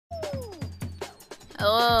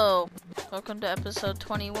Hello, welcome to episode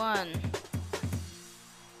 21.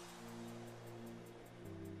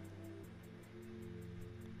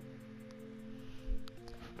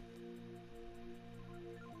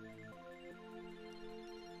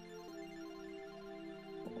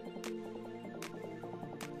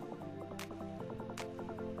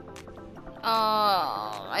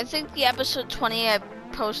 I think the episode 20 I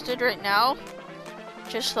posted right now,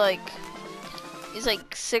 just like, is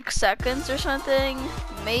like 6 seconds or something,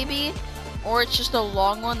 maybe. Or it's just a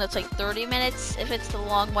long one that's like 30 minutes. If it's the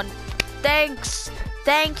long one, thanks.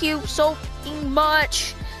 Thank you so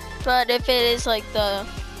much. But if it is like the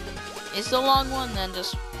long one, then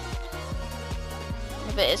just,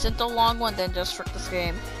 if it isn't the long one, then just frick this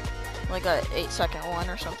game. Like a 8-second one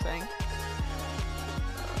or something.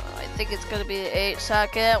 I think it's gonna be the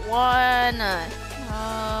 8-second one.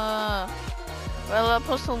 Well, I'll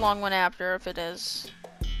post the long one after if it is.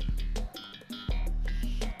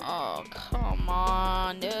 Oh, come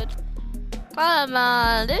on, dude. Come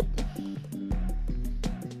on, dude.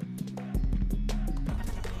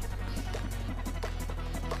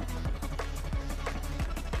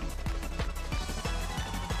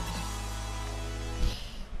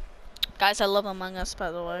 Guys, I love Among Us,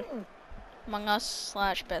 by the way. Among Us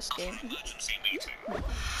 / best game. Emergency meeting. When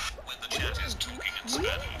the chat is talking in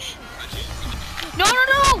Spanish. No,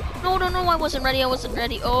 I wasn't ready,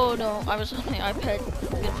 Oh no, I was on my iPad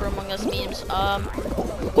looking for Among Us memes.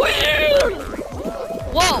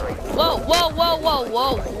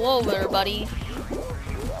 Whoa there, buddy.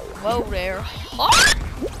 Whoa there. Honk!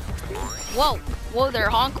 Whoa there,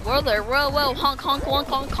 honk. Whoa there, whoa, honk.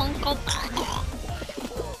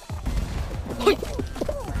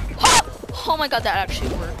 Oh my god, that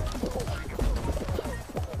actually worked.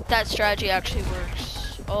 That strategy actually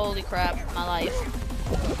works. Holy crap, my life.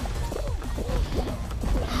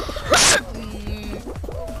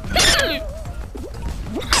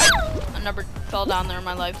 I never fell down there in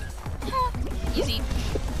my life. Easy.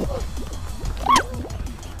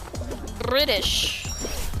 British.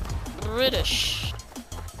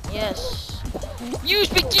 Yes. Use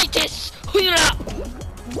Bigitas!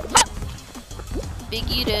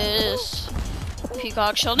 Bigitas.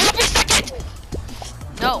 Peacock shall not be second!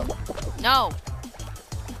 No.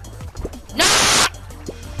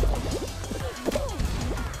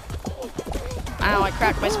 Ow, I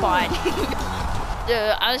cracked my spine. Dude,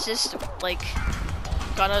 I was just like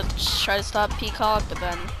gonna try to stop Peacock, but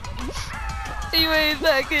then anyway,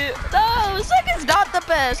 second. No, second's not the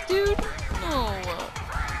best, dude. No.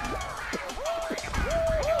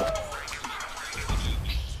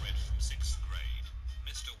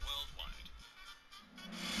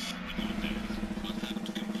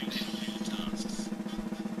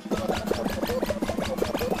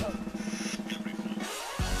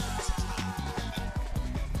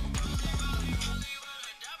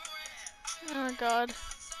 Oh god.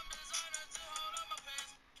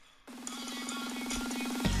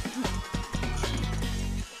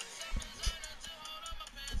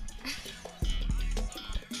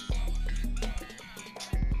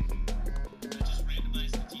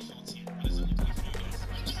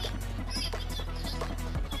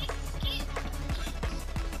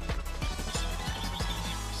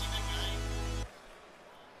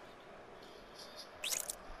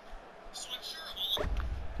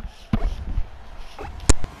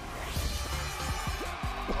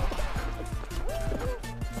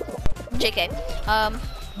 JK.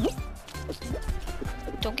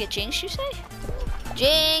 Don't get jinxed, you say?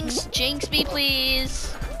 Jinx me,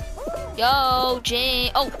 please. Yo,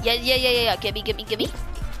 Jinx. Oh, yeah. Gimme.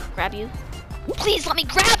 Grab you. Please let me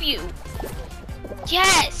grab you.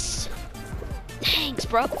 Yes. Thanks,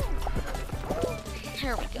 bro.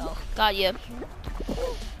 There we go. Got you.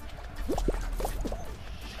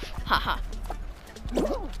 Haha.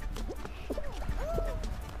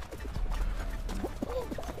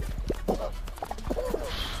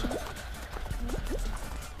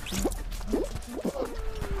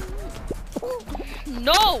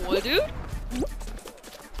 No, dude.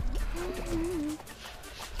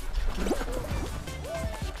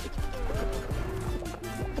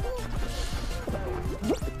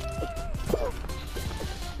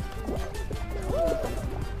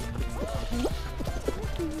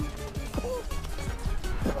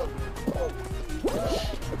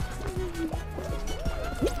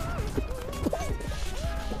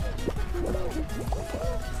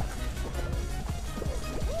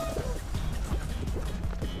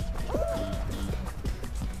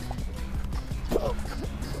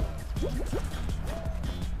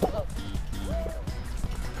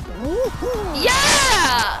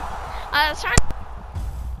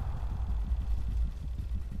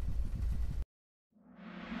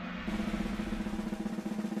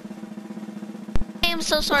 I'm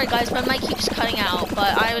so sorry, guys. My mic keeps cutting out,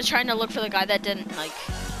 but I was trying to look for the guy that didn't like.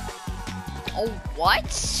 Oh,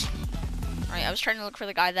 what? Alright, I was trying to look for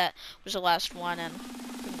the guy that was the last one, and.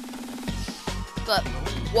 But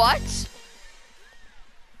what?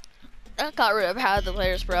 That got rid of half of the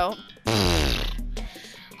players, bro.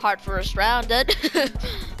 Hard first round, dude.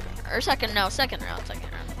 Or second round.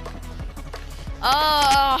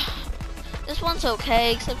 This one's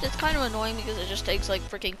okay, except it's kind of annoying because it just takes like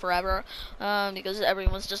freaking forever. Because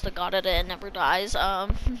everyone's just a god at it and never dies.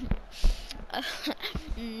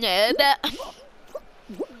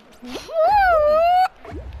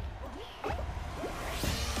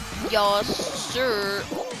 Yes, sir.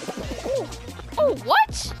 Oh,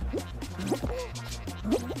 what?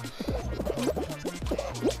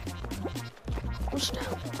 Push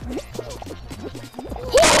down.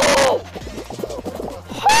 Oh!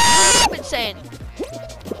 I'm insane.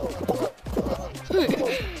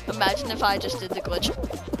 Imagine if I just did the glitch.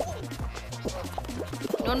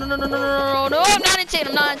 No, I'm not insane.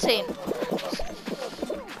 I'm not insane.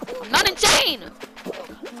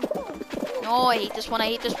 No, I hate this one.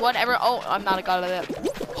 Oh, I'm not a god of it.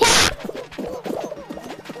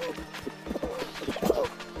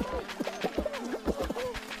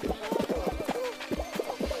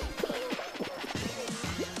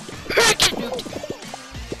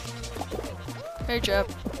 Hey, Jeff.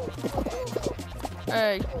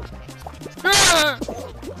 Hey.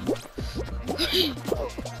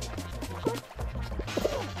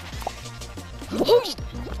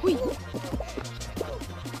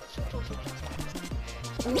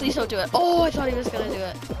 Please don't do it. Oh, I thought he was gonna do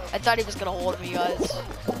it. I thought he was gonna hold me, guys.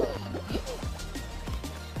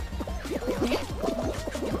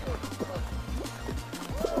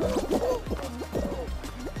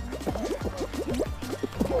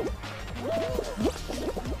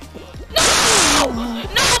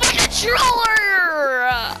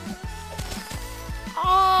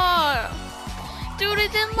 Dude,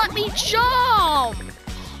 it didn't let me jump!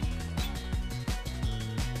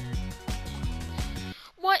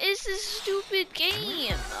 What is this stupid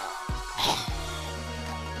game?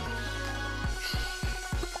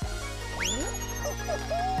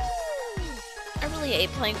 I really hate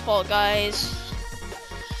playing Fall Guys.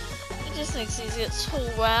 It just makes these get so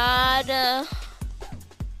bad.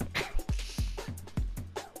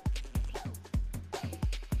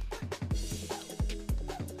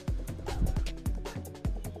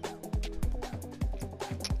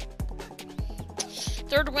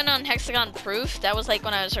 Third win on Hexagon Proof. That was like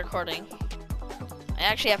when I was recording. I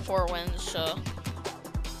actually have 4 wins, so.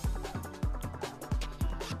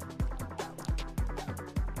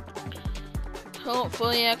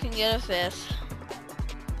 Hopefully I can get a 5th.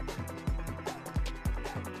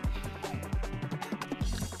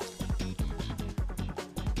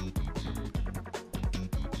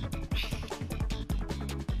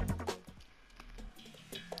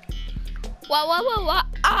 What?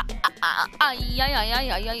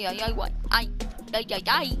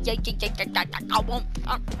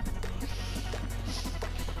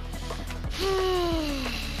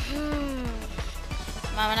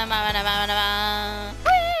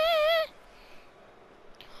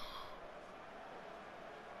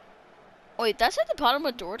 Wait, that's at the bottom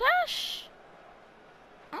of DoorDash?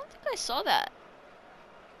 I don't think I saw that.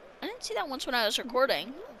 I didn't see that once when I was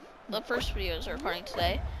recording. The first video I was recording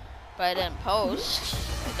today, but I didn't post.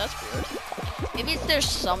 Wait, that's weird. Maybe it's there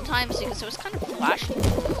sometimes because it was kind of flashy.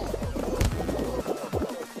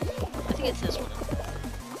 I think it's this one.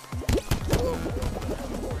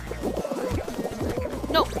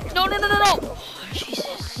 No! Oh,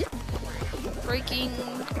 Jesus. Freaking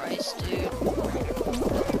Christ, dude.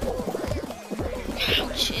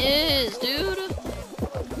 Ouchies, dude.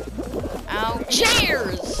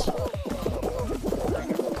 Ouchiers!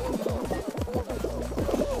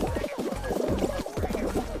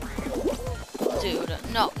 Dude,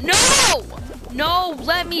 no! No!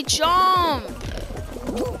 Let me jump!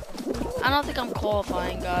 I don't think I'm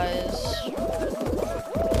qualifying, guys.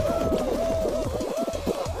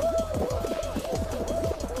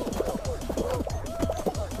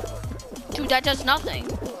 Dude, that does nothing.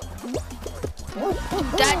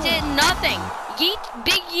 That did nothing.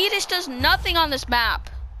 Big Yeetish does nothing on this map.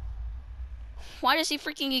 Why does he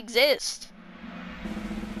freaking exist?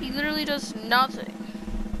 He literally does nothing.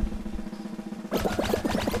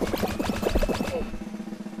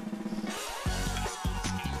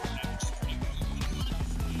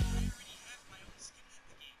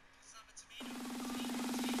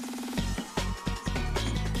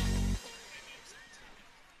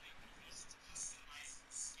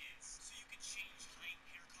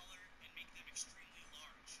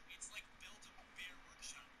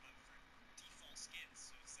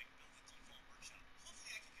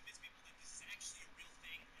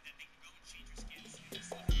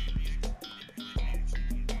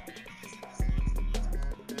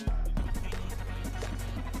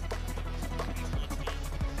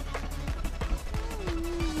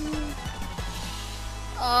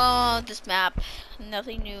 want this map.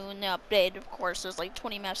 Nothing new in the update. Of course, there's like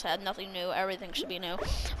 20 maps that had nothing new. Everything should be new.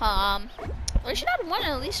 They should have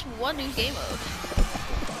at least one new game mode.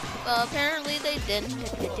 Well, apparently they didn't.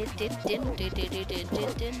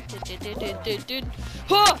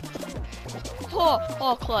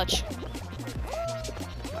 Oh, clutch.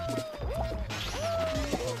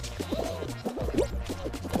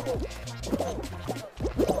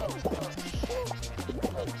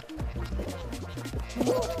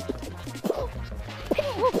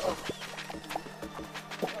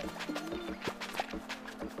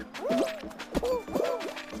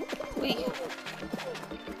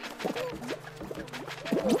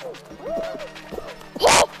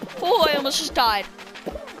 Oh, I almost just died.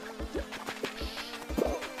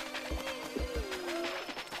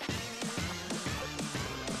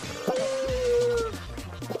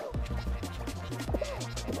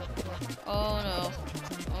 Oh no,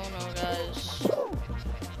 guys.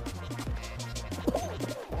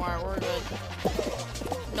 Alright, we're good.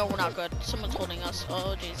 No, we're not good. Someone's holding us.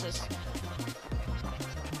 Oh, Jesus.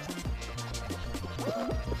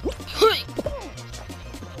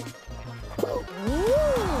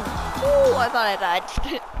 Ooh, I thought I died.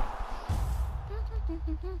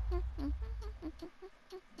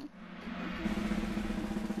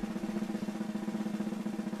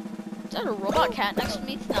 Is that a robot cat next to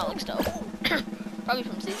me? That looks dope. Probably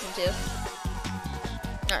from season 2.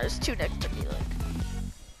 No, there's 2 next to me, like.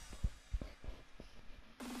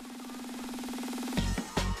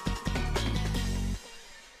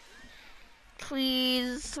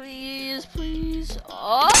 Please, please, please.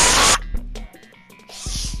 Oh!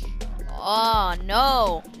 Oh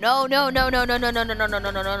no. No.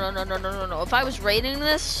 If I was rating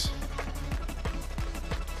this,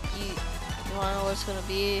 you wanna know what it's gonna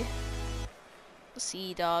be? A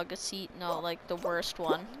C dog, a C, no, like the worst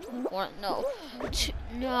one. No,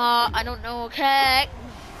 I don't know, okay?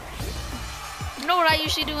 You know what I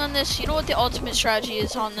usually do on this? You know what the ultimate strategy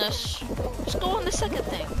is on this? Just go on the second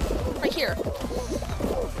thing, right here.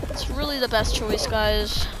 It's really the best choice,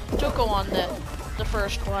 guys. Don't go on the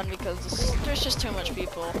first one because there's just too much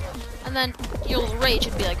people. And then you'll rage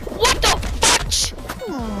and be like, what the fuck?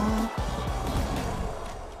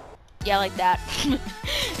 Yeah, like that.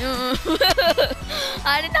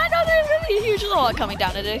 I did not know there was really a huge log coming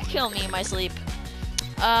down to kill me in my sleep.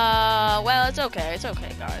 Well, it's okay,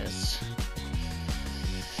 guys.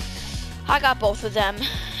 I got both of them,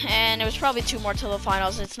 and it was probably 2 more till the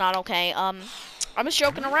finals. It's not okay. I'm just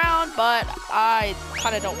joking around, but I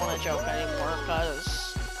kind of don't want to joke anymore,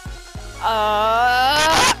 because,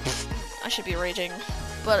 I should be raging,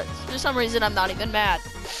 but for some reason I'm not even mad.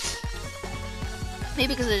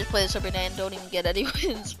 Maybe because I just play this every day and don't even get any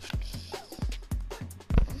wins.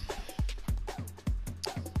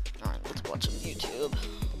 Alright, let's watch some YouTube.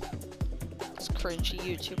 This cringy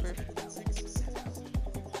YouTuber.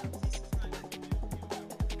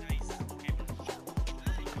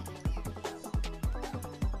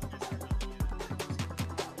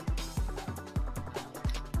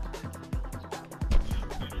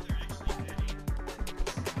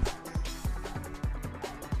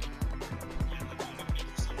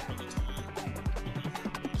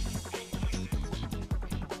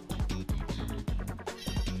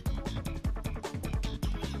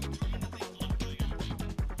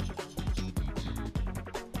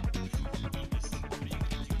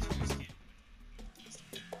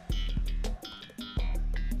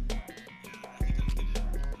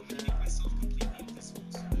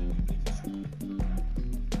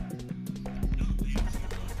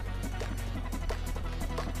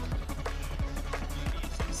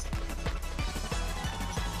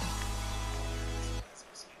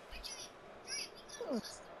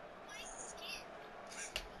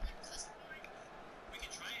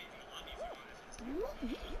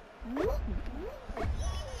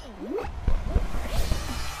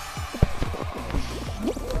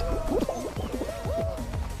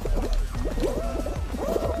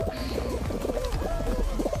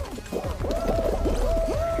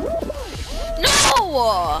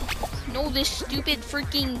 No, this stupid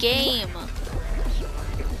freaking game.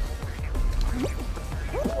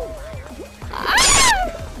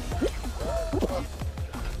 Ah!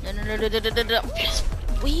 No.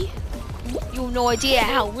 You have no idea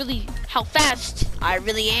how fast I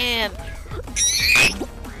really am.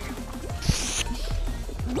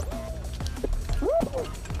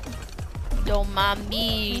 Don't mind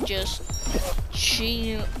me, just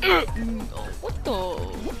chill. What the?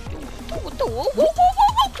 Whoa.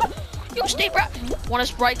 You stay right. Want a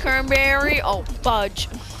Sprite cranberry? Oh, fudge.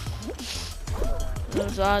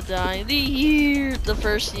 As I die the year, the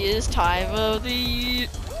first year's time of the year.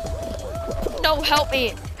 Yo, help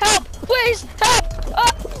me! Help! Please! Help!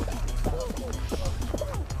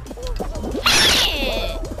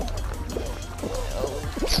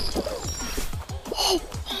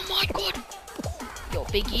 Oh my god! Yo,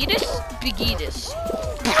 Big Eatus? Big Eatus.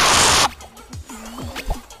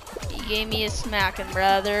 He gave me a smacking,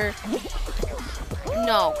 brother.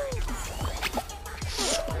 No.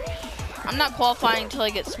 I'm not qualifying until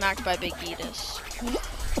I get smacked by Big Eatus.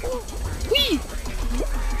 Whee!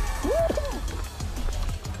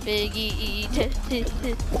 Big Eatus.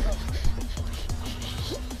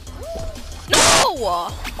 No!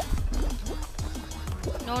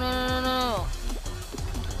 No, no, no, no, no.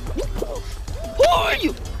 Hoi!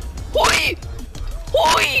 Hoi!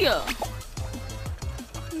 Hoi!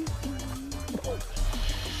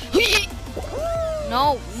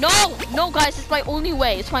 No, no, no, guys, it's my only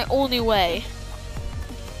way. It's my only way.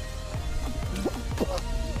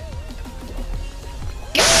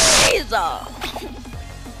 Guys!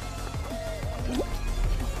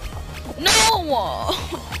 No!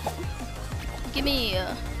 Give me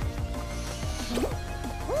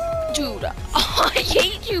dude, I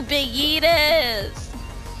hate you, Big Eatus.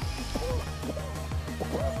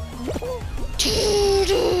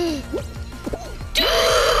 Dude!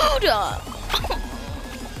 Dude!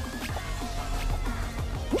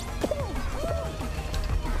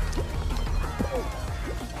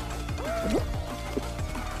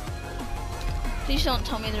 Please don't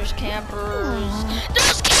tell me there's campers.